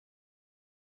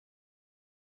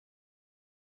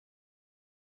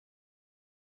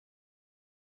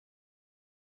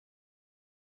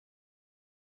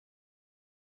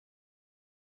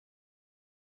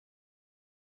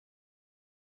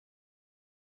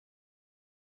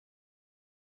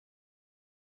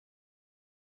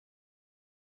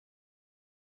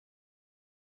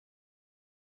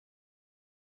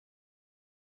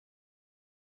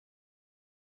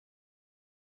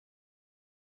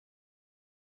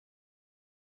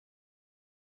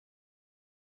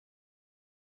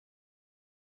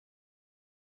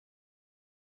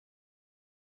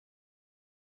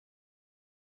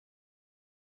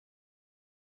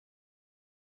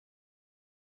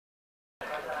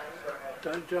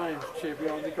Don't James cheer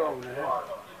behind the goal now.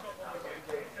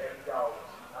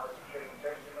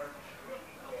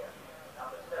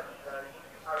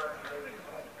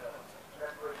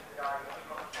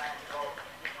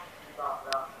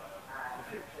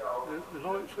 The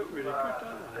lights look really good,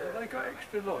 don't they? Have they got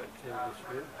extra lights in this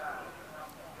field?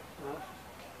 Nice.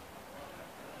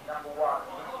 Number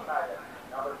 1, Madden.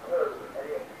 Number 2,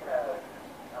 AET.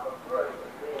 Number 3,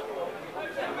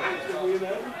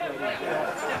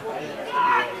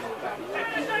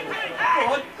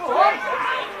 Go on!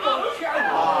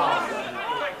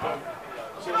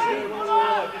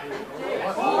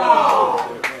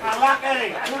 Unlucky!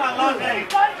 Unlucky!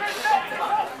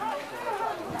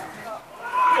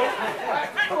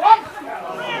 Go on!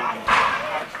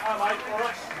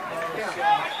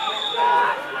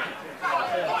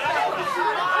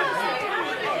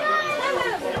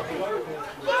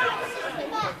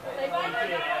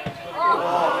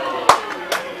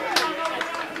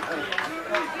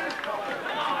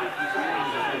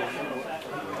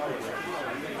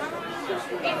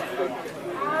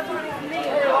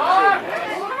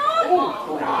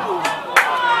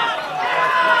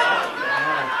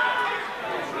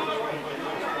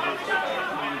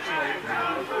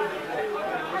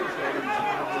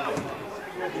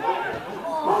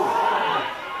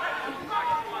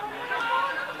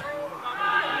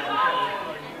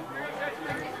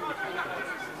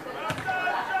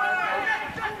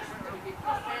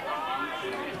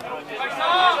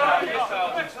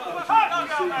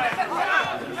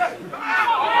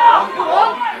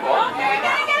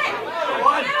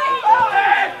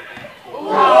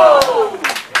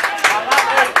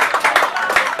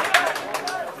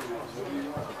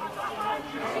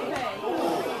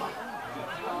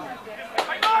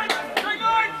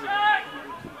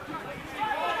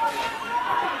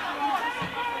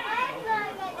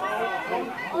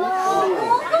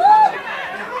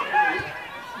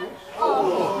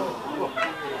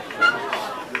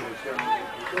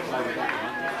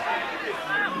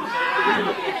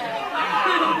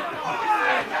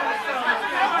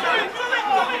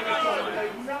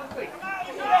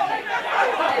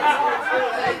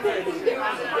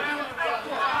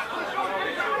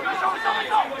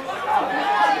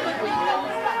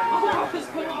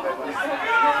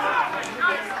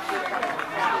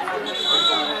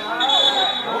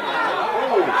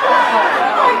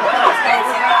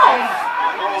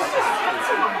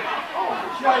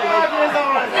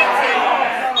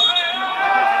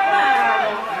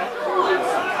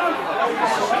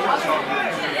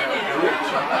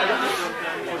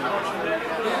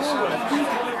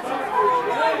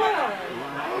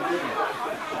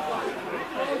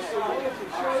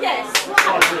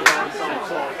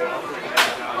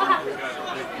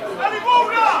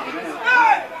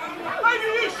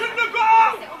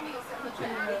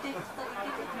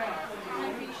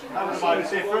 That would make a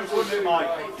difference, wouldn't it, Mike?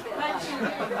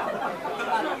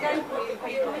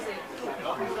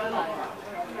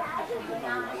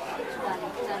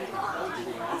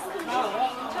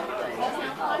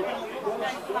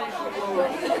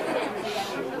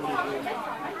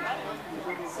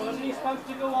 Wasn't he supposed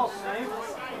to go off now?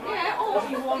 Yeah, Was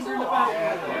he wandering about?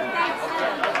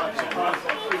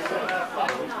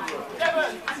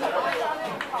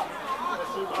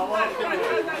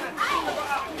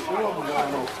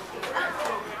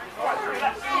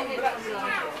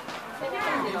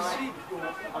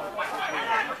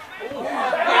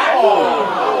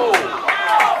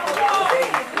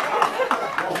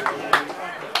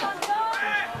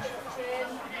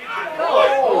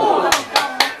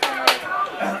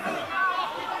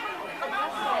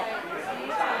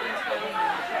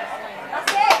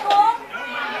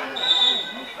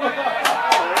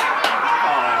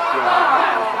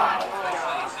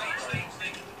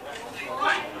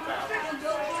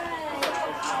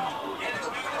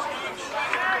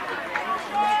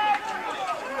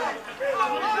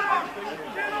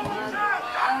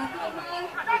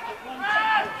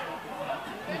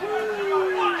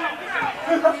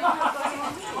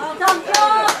 Well done,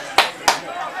 John!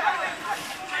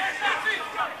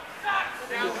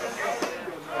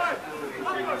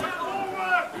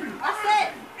 That's it!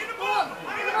 Come on!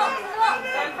 Come on!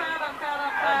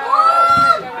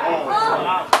 Come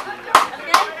on!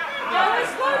 Again?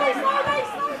 Slowly, slowly,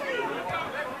 slowly!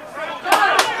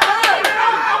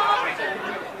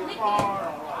 Go!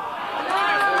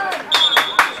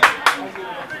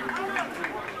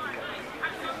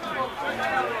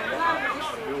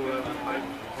 Go!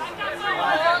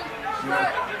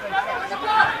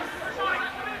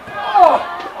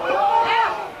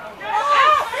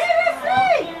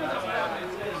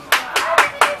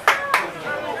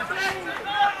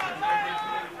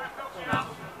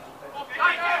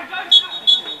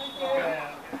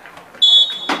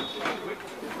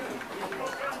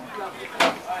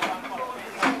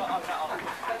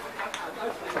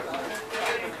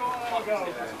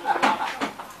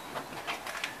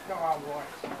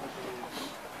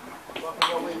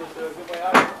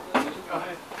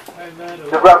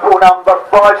 The raffle number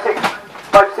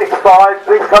 565,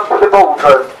 please come to the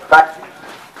ballroom. Thank you.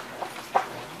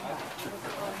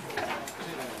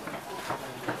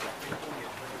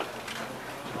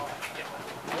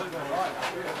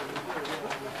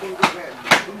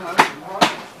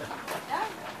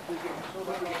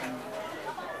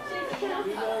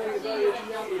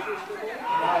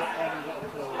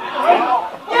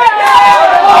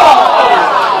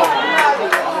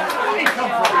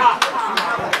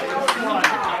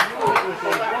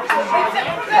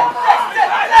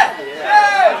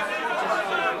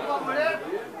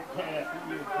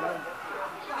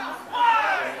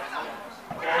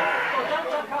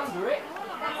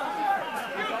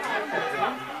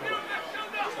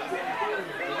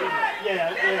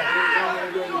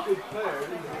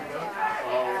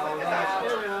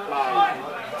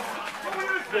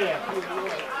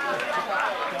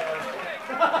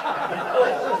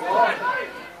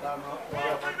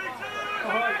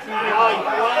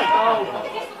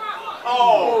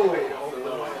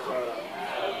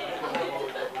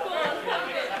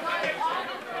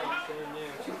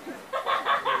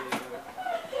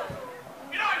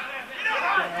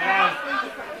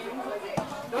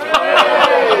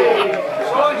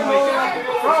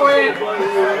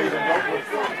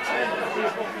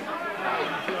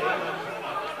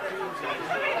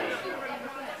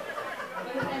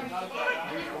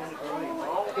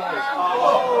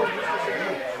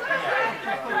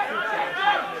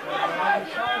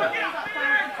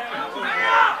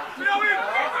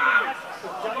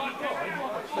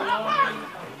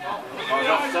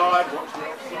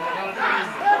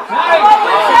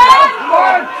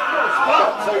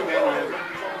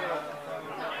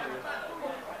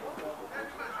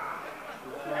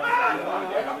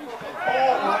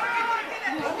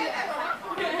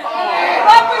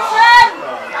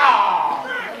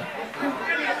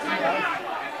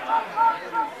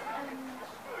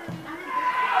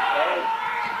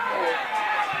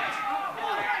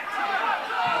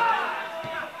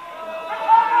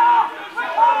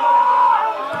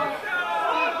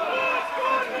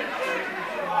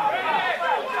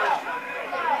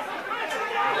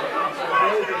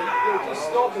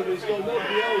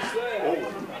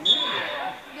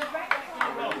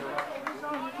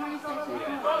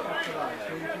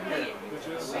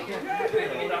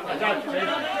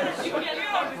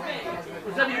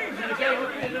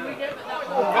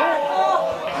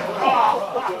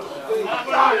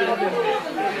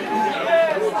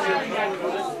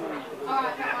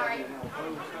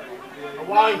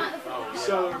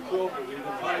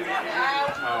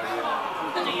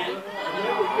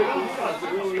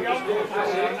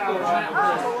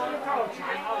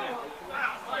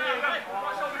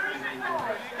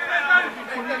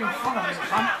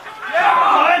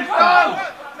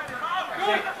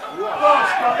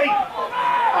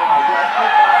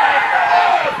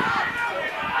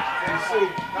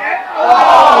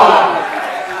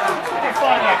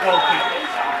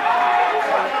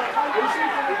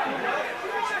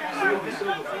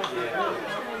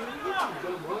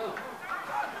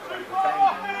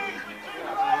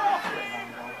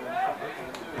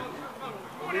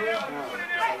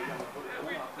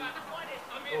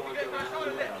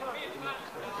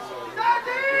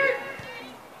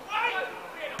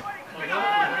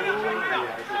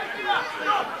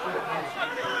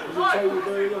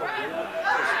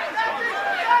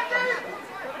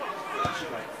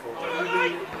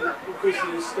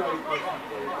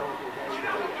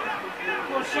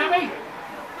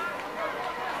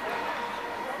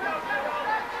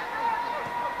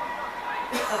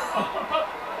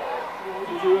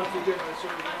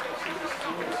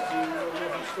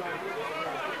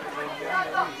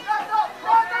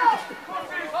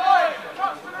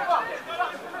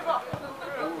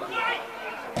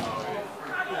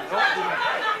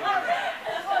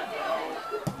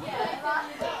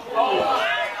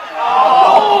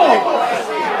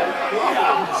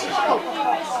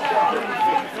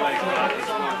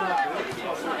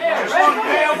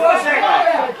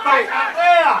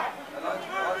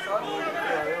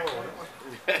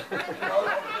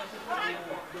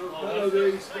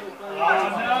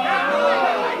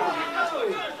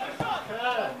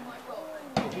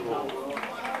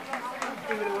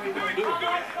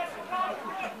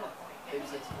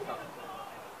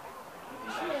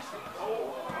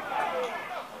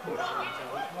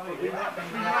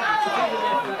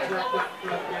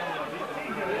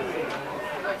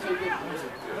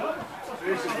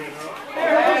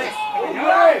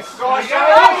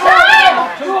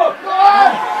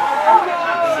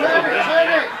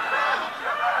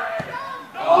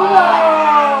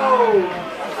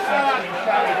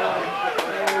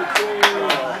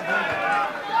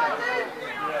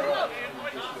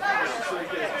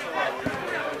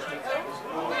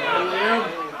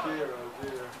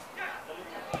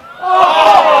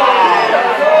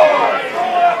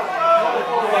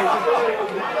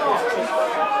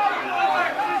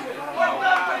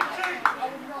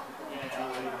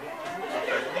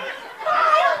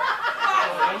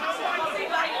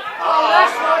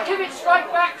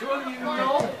 straight back to him, you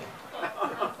knob.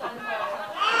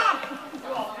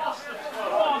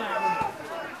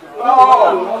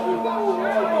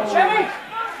 Oh! Jimmy!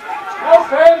 Help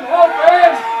him! Help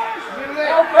him!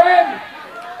 Help him!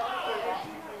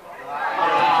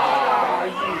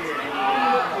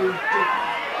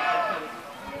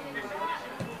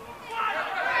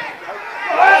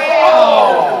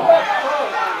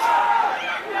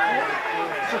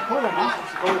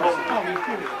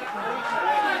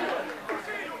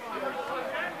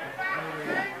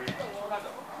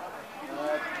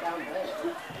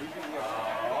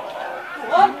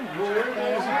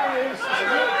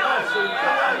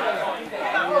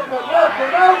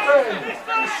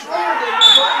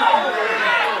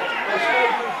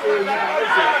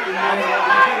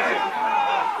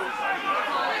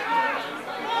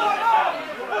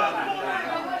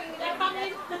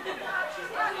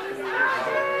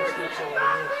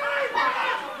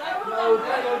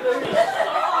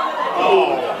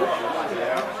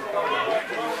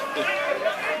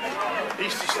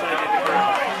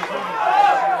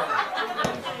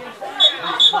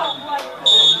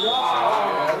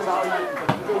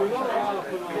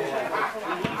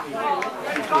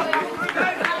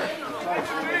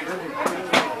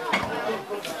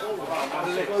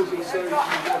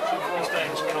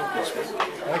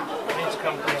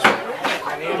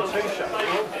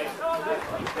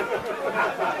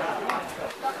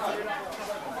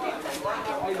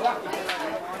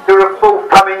 There are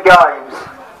forthcoming games.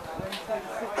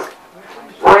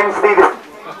 Wednesday, the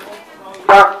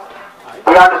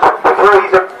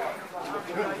under-23s are...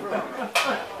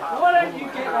 Why don't you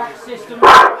get that system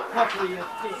properly, you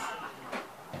dick?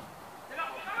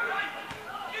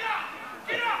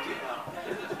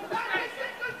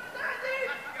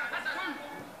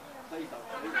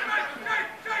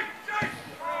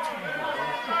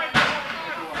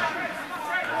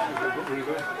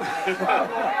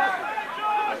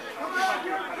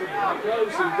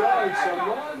 Goes and goes,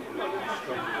 someone.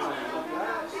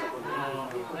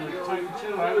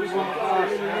 Two out of one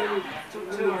pass. Took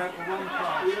two out of one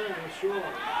pass. Yeah,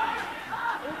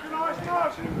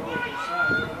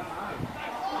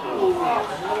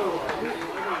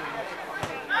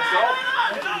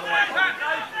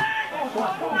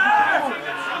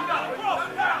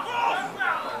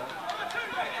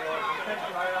 that's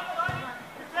right.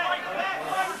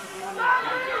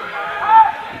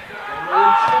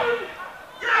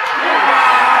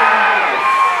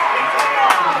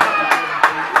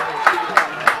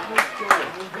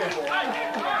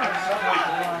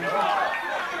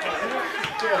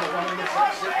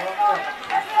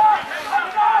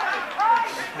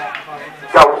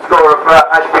 Goal scorer for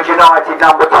Ashford United,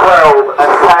 number 12,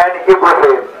 Hassan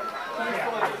Ibrahim.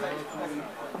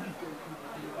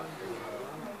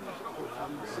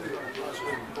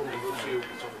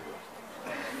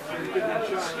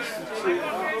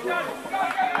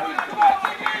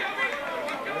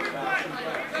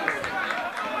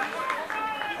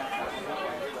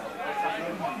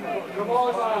 Come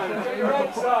on, man, get your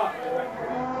heads up.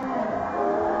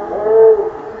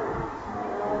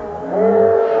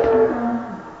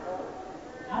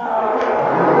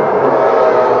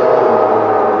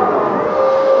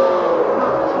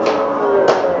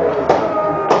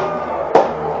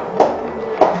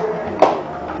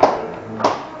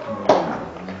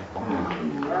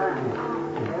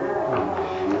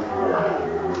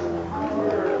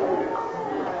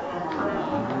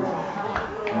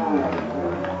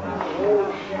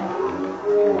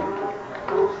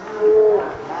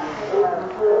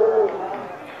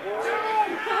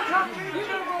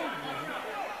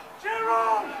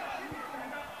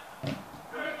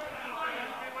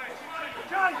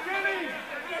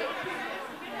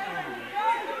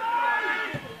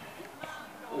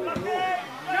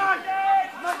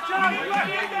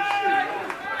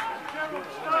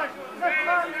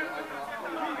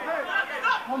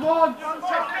 Come on!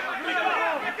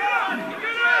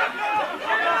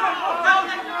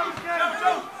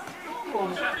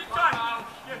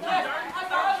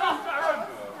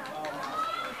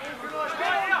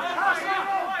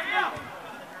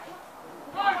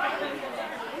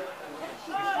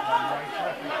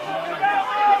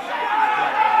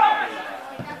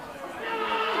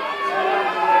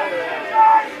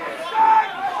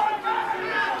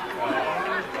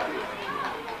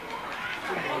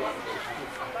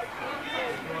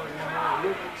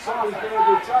 Someone's going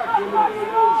to attack him and do a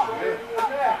little straight in the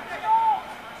net.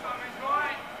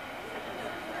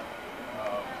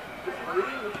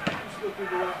 Just looking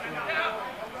for that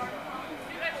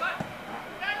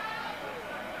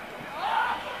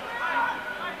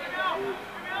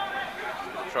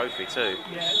Trophy too.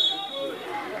 Yeah.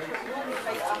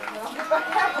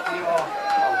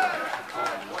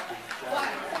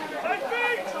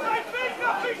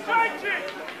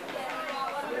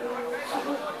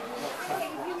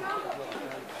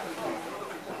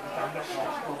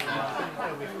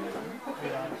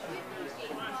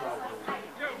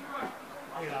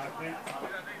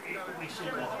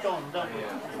 on, don't we?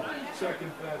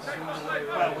 Second best all the way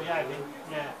Well, around. we have him,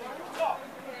 yeah.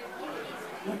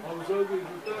 I was hoping it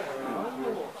was better. I don't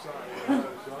know what's that. You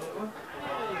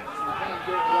can't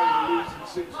get away with losing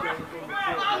 6 games on the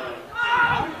foot.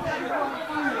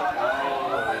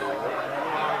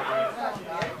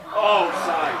 Oh,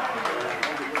 side.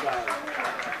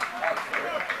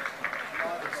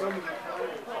 Some of the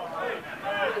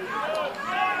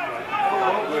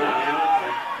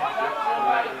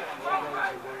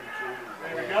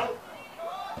There we go.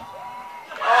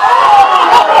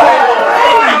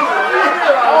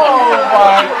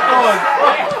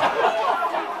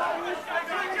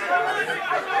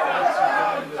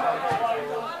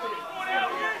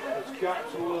 There's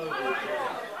gaps all over it.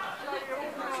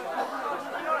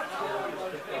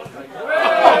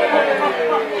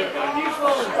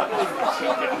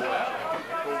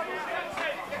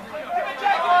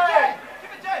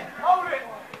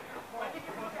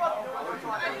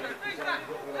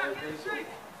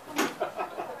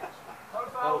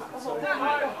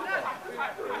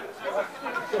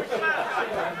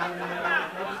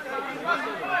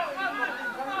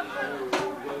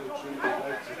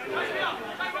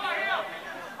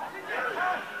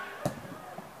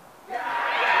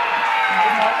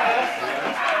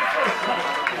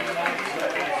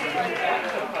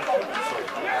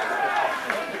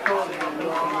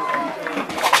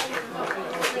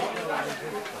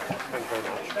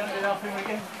 Standing off him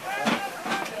again.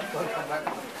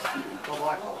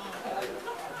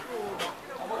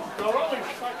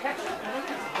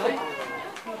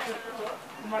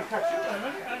 Might catch it in a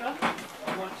minute, hang on.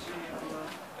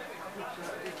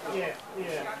 Yeah,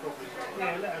 probably.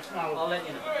 Yeah, let us know. I'll let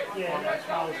you know. Yeah, let us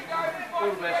know.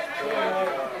 All the best.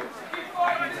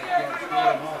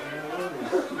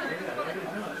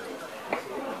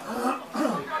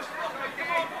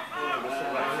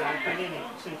 Been in it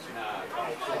since.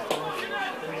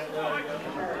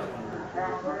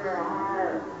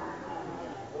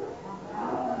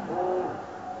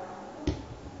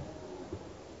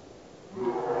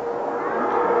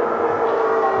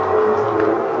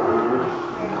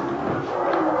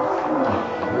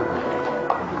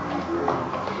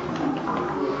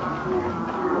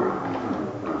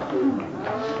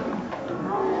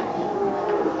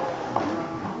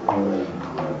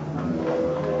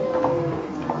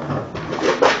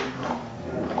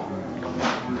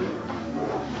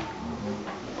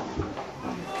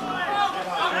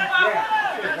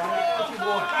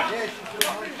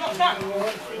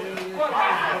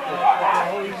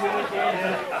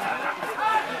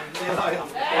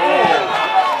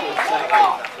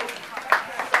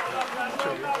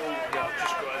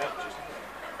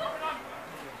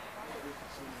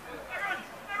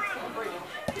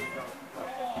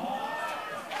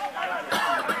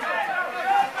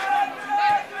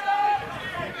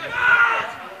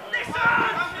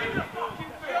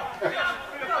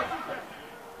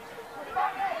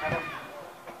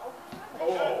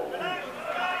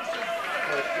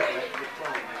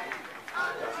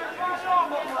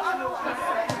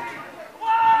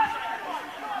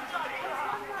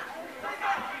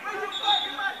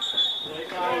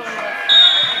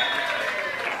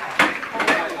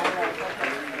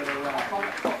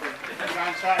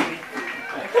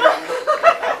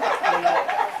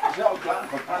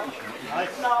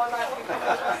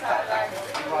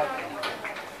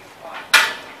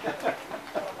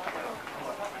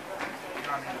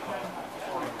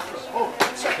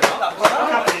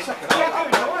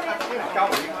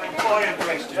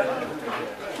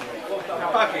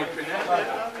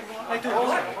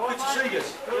 Good to see you.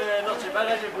 Yeah, not too bad.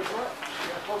 How's it,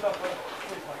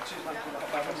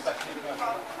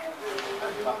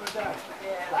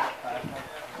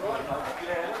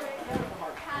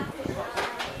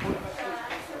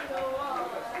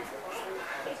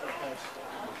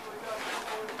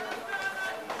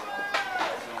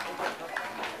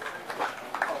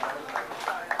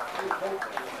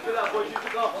 Good luck, boys. You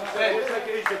took off. Yeah, take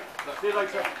it easy. See you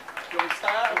later. Do you want to stay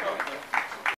out?